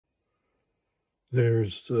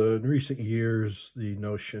There's, in recent years, the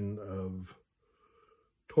notion of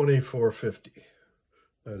 2450.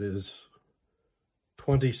 That is,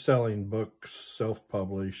 20 selling books,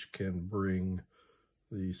 self-published, can bring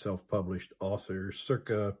the self-published author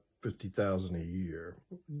circa $50,000 a year.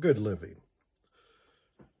 Good living.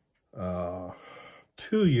 2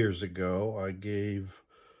 years ago, I gave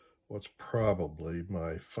what's probably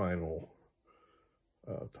my final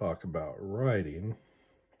talk about writing.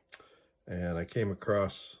 And I came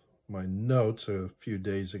across my notes a few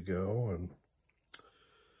days ago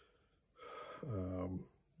and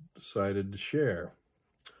decided to share.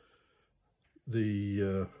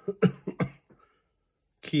 The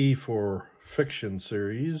key for fiction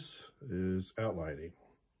series is outlining,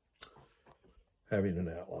 having an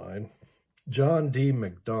outline. John D.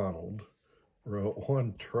 MacDonald wrote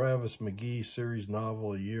one Travis McGee series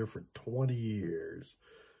novel a year for 20 years.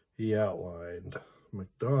 He outlined.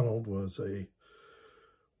 MacDonald was a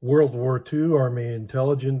World War II Army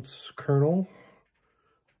intelligence colonel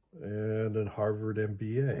and a Harvard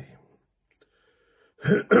MBA.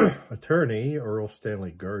 Attorney Earl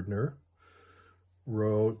Stanley Gardner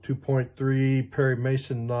wrote 2.3 Perry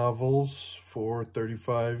Mason novels for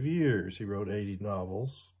 35 years. He wrote 80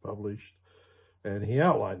 novels published, and he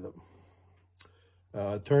outlined them.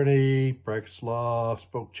 Attorney, practiced law,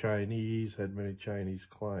 spoke Chinese, had many Chinese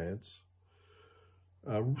clients.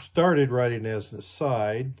 Started writing as an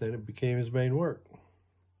aside, then it became his main work.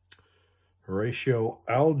 Horatio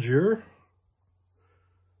Alger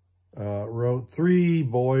wrote 3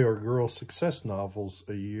 boy or girl success novels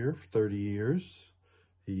a year for 30 years.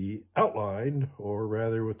 He outlined, or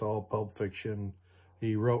rather with all pulp fiction,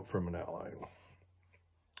 he wrote from an outline.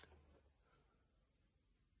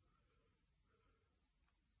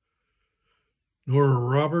 Nora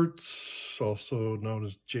Roberts, also known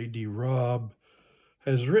as J.D. Robb,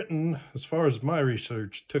 has written, as far as my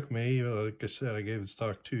research took me, like I said, I gave this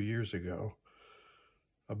talk 2 years ago,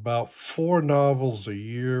 about 4 novels a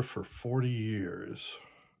year for 40 years.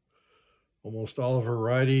 Almost all of her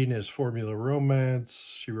writing is formula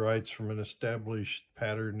romance. She writes from an established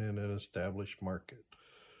pattern in an established market.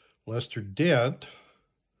 Lester Dent,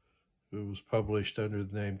 who was published under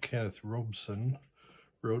the name Kenneth Robeson,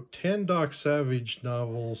 wrote 10 Doc Savage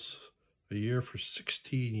novels a year for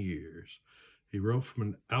 16 years. He wrote from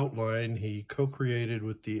an outline he co-created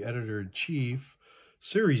with the editor-in-chief,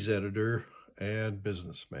 series editor, and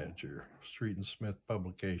business manager, Street and Smith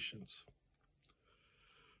Publications.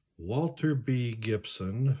 Walter B.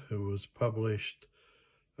 Gibson, who was published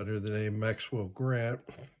under the name Maxwell Grant,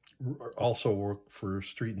 also worked for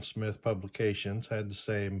Street and Smith Publications, had the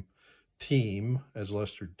same team as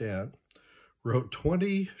Lester Dent, wrote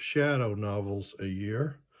 20 shadow novels a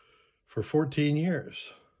year for 14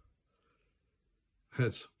 years.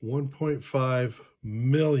 That's 1.5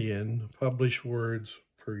 million published words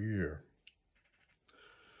per year.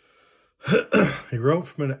 He wrote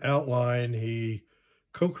from an outline he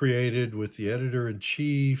co-created with the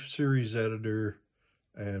editor-in-chief, series editor,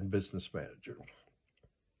 and business manager.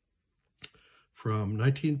 From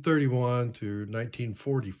 1931 to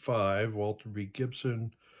 1945, Walter B.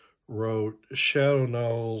 Gibson wrote shadow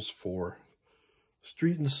novels for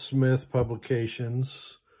Street and Smith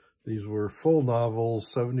Publications. These were full novels,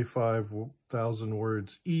 75,000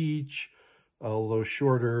 words each, although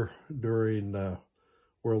shorter during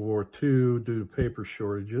World War II due to paper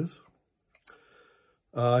shortages.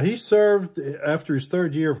 He served after his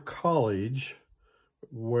 3rd year of college,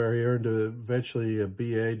 where he earned eventually a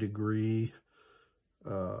BA degree.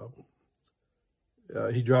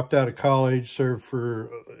 He dropped out of college, served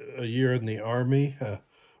for a year in the Army,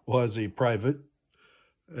 was a private.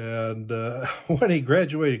 And when he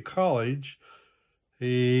graduated college,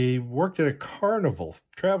 he worked at a carnival,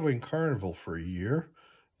 traveling carnival for a year.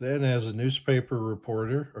 Then as a newspaper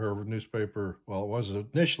reporter, it was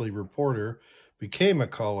initially reporter, became a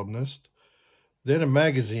columnist, then a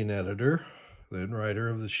magazine editor, then writer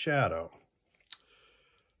of The Shadow.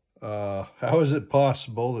 How is it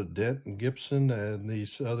possible that Dent and Gibson and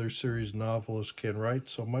these other series novelists can write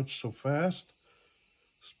so much so fast?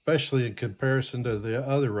 Especially in comparison to the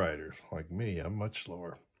other writers, like me. I'm much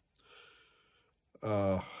slower.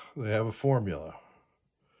 They have a formula,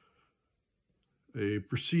 a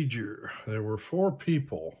procedure. There were 4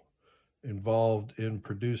 people involved in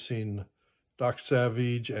producing Doc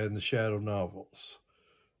Savage and the Shadow novels.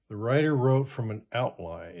 The writer wrote from an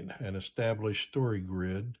outline, an established story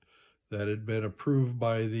grid that had been approved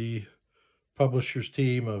by the publisher's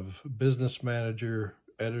team of business manager,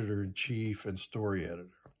 editor-in-chief, and story editor.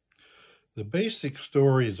 The basic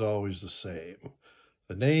story is always the same.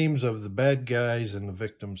 The names of the bad guys and the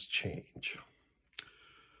victims change.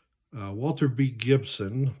 Walter B.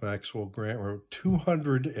 Gibson, Maxwell Grant, wrote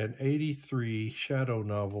 283 shadow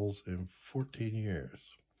novels in 14 years.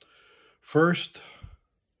 First,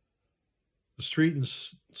 the Street and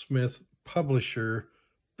Smith publisher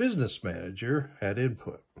business manager had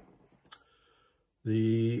input.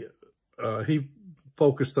 He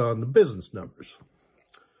focused on the business numbers.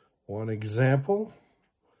 One example,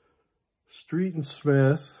 Street and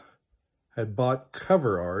Smith had bought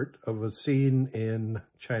cover art of a scene in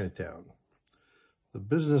Chinatown. The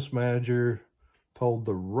business manager told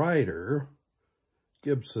the writer,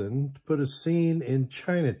 Gibson, to put a scene in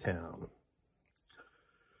Chinatown.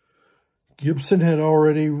 Gibson had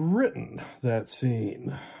already written that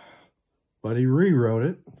scene, but he rewrote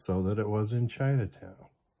it so that it was in Chinatown.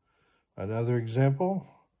 Another example,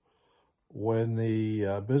 when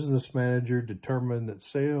the business manager determined that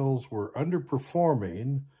sales were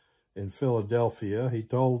underperforming in Philadelphia, he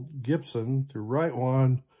told Gibson to write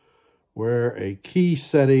one where a key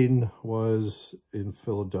setting was in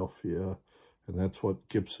Philadelphia, and that's what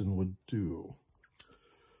Gibson would do.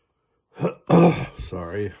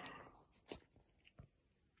 Sorry.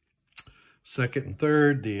 Second and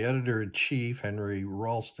third, the editor-in-chief, Henry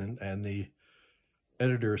Ralston, and the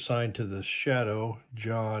editor assigned to the Shadow,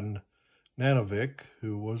 John Nanovic,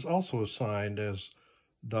 who was also assigned as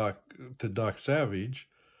Doc Savage,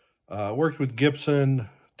 worked with Gibson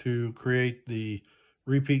to create the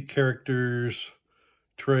repeat characters,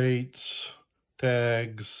 traits,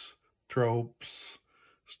 tags, tropes,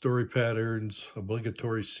 story patterns,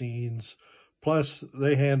 obligatory scenes. Plus,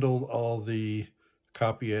 they handled all the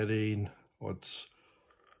copy editing, what's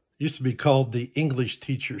used to be called the English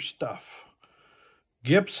teacher stuff.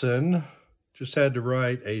 Gibson just had to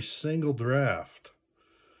write a single draft,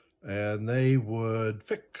 and they would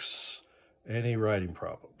fix any writing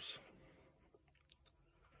problems.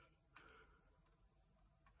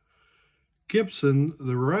 Gibson,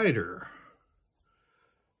 the writer,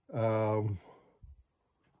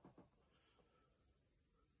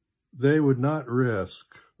 they would not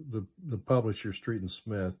risk, the publisher, Street and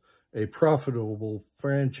Smith, a profitable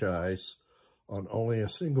franchise on only a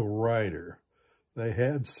single writer. They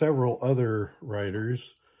had several other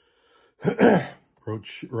writers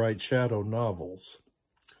write shadow novels.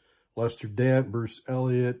 Lester Dant, Bruce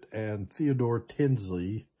Eliot, and Theodore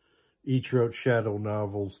Tinsley each wrote shadow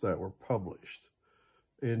novels that were published.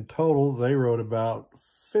 In total, they wrote about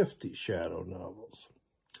 50 shadow novels.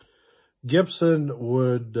 Gibson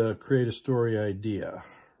would create a story idea,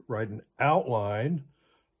 write an outline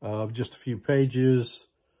of just a few pages,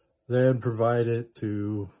 then provide it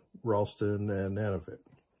to Ralston and Nanovic.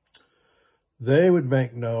 They would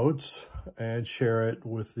make notes and share it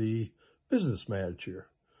with the business manager.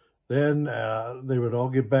 Then they would all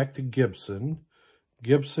get back to Gibson.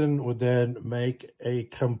 Gibson would then make a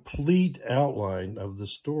complete outline of the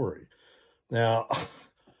story. Now,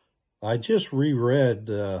 I just reread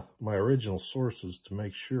my original sources to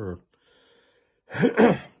make sure.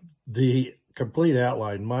 The complete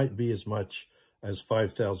outline might be as much as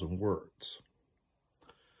 5,000 words.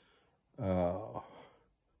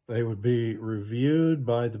 They would be reviewed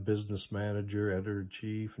by the business manager,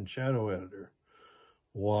 editor-in-chief, and shadow editor.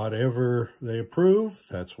 Whatever they approve,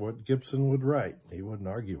 that's what Gibson would write. He wouldn't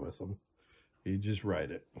argue with them. He'd just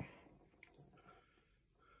write it.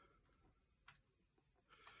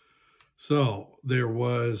 So there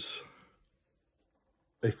was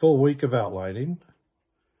a full week of outlining.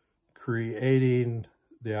 Creating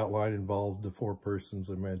the outline involved the 4 persons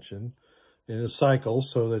I mentioned in a cycle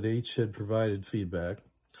so that each had provided feedback.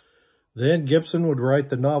 Then Gibson would write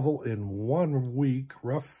the novel in 1 week,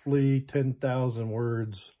 roughly 10,000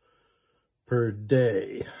 words per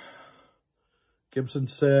day. Gibson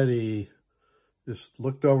said he just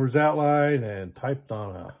looked over his outline and typed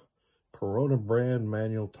on a Corona brand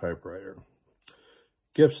manual typewriter.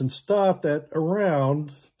 Gibson stopped at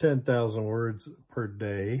around 10,000 words per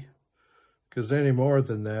day, because any more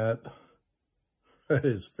than that,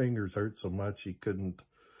 his fingers hurt so much he couldn't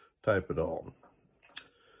type it all.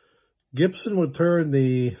 Gibson would turn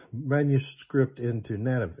the manuscript into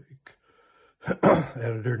Nanovic.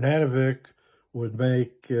 Editor Nanovic would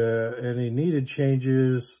make any needed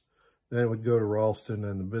changes, then it would go to Ralston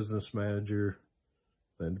and the business manager,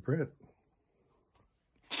 then to print.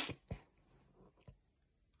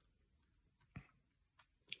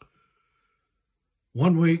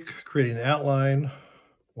 One week creating an outline,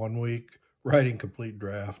 1 week writing complete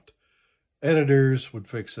draft. Editors would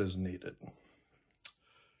fix as needed.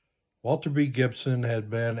 Walter B. Gibson had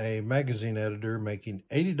been a magazine editor making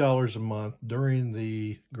 $80 a month during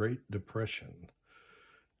the Great Depression.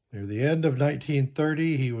 Near the end of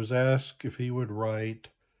 1930, he was asked if he would write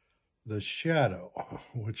The Shadow,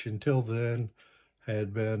 which until then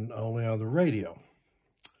had been only on the radio.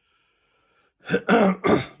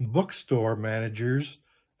 Bookstore managers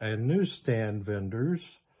and newsstand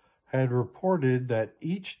vendors had reported that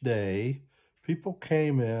each day people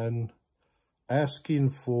came in asking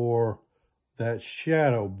for that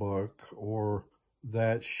Shadow book or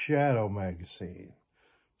that Shadow magazine.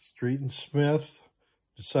 Street and Smith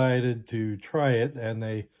decided to try it, and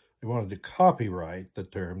they wanted to copyright the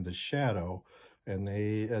term, the Shadow. And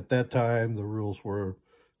at that time, the rules were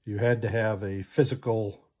you had to have a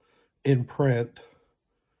physical in-print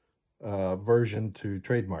version to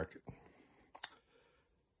trademark it.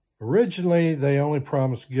 Originally, they only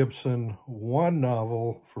promised Gibson one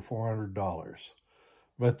novel for $400,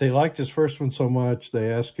 but they liked his first one so much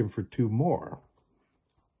they asked him for two more.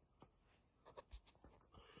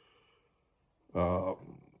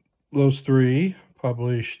 Those three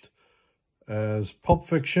published as pulp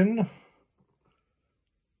fiction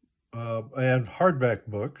and hardback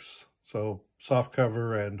books, so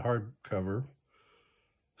softcover and hardcover,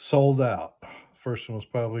 sold out. First one was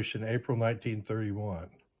published in April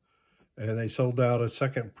 1931. And they sold out a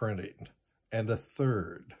second printing and a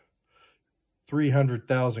third,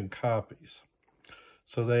 300,000 copies.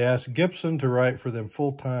 So they asked Gibson to write for them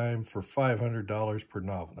full-time for $500 per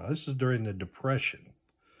novel. Now, this is during the Depression.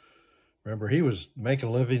 Remember, he was making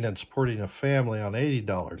a living and supporting a family on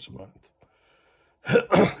 $80 a month.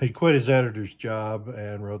 He quit his editor's job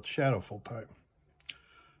and wrote Shadow full-time.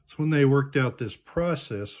 So when they worked out this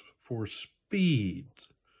process for speed,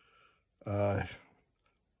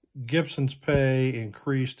 Gibson's pay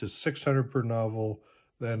increased to $600 per novel,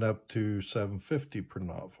 then up to $750 per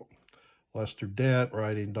novel. Lester Dent,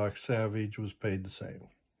 writing Doc Savage, was paid the same.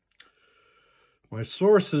 My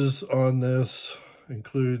sources on this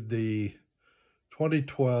include the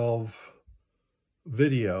 2012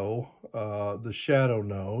 video, The Shadow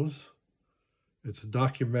Knows. It's a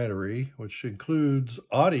documentary which includes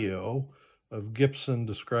audio of Gibson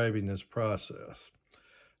describing this process.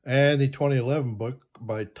 And the 2011 book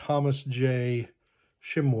by Thomas J.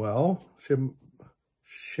 Shimeld,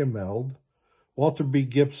 Walter B.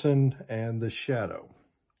 Gibson, and The Shadow.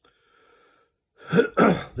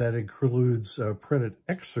 That includes printed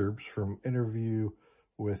excerpts from interview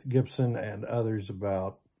with Gibson and others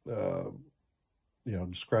about,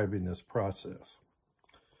 describing this process.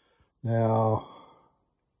 Now,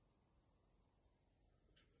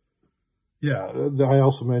 I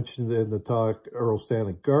also mentioned in the talk Earl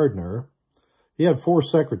Stanley Gardner. He had 4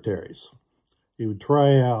 secretaries. He would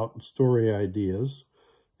try out story ideas.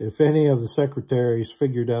 If any of the secretaries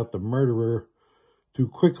figured out the murderer too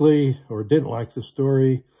quickly or didn't like the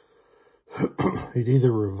story, he'd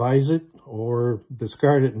either revise it or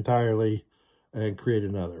discard it entirely and create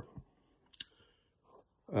another.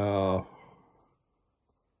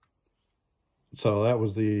 So that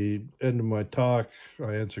was the end of my talk.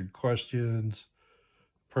 I answered questions.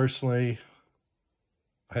 Personally,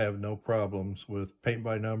 I have no problems with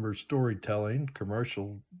paint-by-numbers storytelling,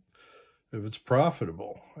 commercial, if it's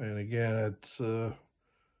profitable. And again, it's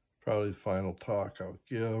probably the final talk I'll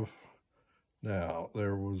give. Now,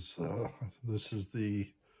 there was, this is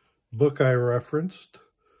the book I referenced,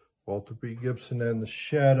 Walter B. Gibson and the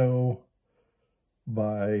Shadow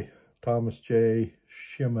by Thomas J.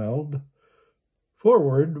 Shimeld.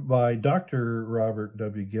 Foreword by Dr. Robert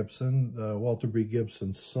W. Gibson, Walter B.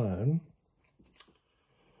 Gibson's son.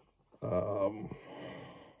 I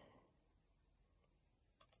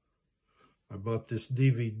bought this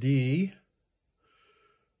DVD,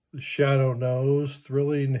 The Shadow Knows,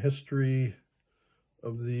 Thrilling History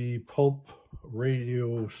of the Pulp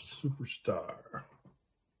Radio Superstar.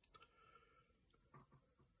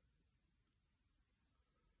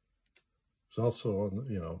 It's also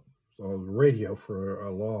on, on the radio for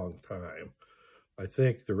a long time. I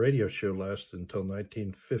think the radio show lasted until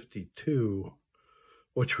 1952,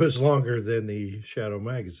 which was longer than the Shadow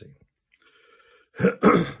magazine.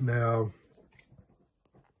 Now,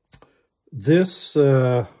 this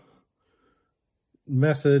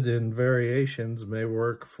method and variations may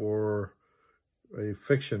work for a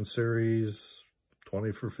fiction series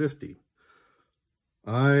 20 for 50.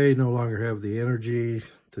 I no longer have the energy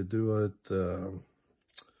to do it,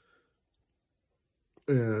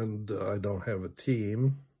 and I don't have a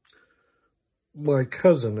team. My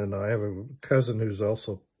cousin and I have a cousin who's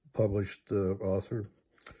also published author.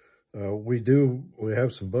 We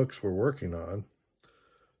have some books we're working on,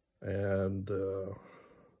 and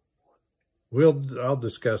I'll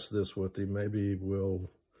discuss this with him. Maybe we'll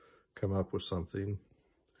come up with something.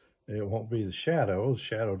 It won't be The Shadow. The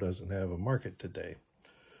Shadow doesn't have a market today.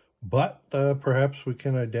 But perhaps we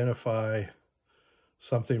can identify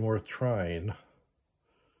something worth trying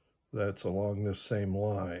that's along this same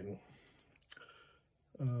line.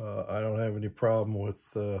 I don't have any problem with,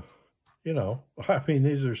 I mean,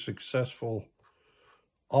 these are successful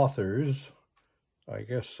authors. I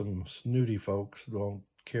guess some snooty folks don't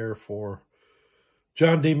care for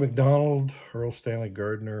John D. MacDonald, Earl Stanley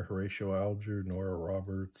Gardner, Horatio Alger, Nora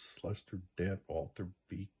Roberts, Lester Dent, Walter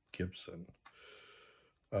B. Gibson.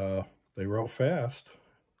 They wrote fast.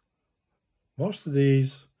 Most of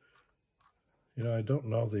these, I don't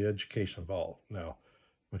know the education involved. Now,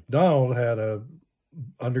 MacDonald had a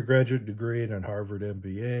undergraduate degree and a Harvard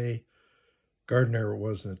MBA. Gardner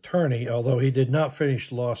was an attorney, although he did not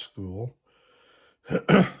finish law school.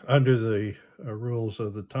 Under the rules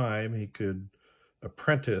of the time, he could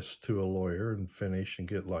apprentice to a lawyer and finish and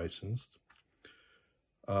get licensed.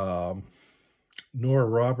 Nora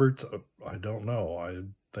Roberts, I don't know. I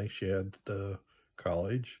think she had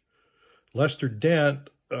college. Lester Dent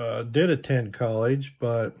did attend college,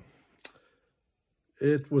 but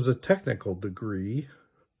it was a technical degree.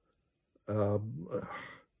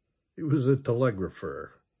 He was a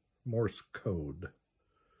telegrapher, Morse code.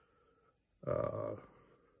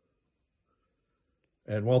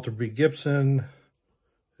 And Walter B. Gibson,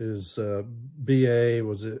 his BA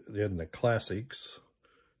was in the classics,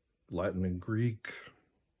 Latin and Greek.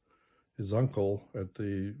 His uncle at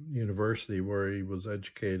the university where he was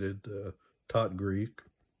educated taught Greek.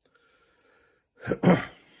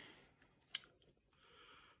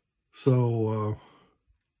 So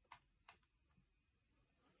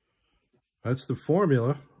that's the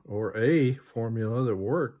formula, or a formula that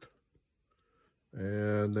worked.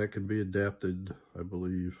 And that can be adapted, I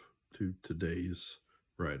believe, to today's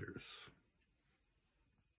writers.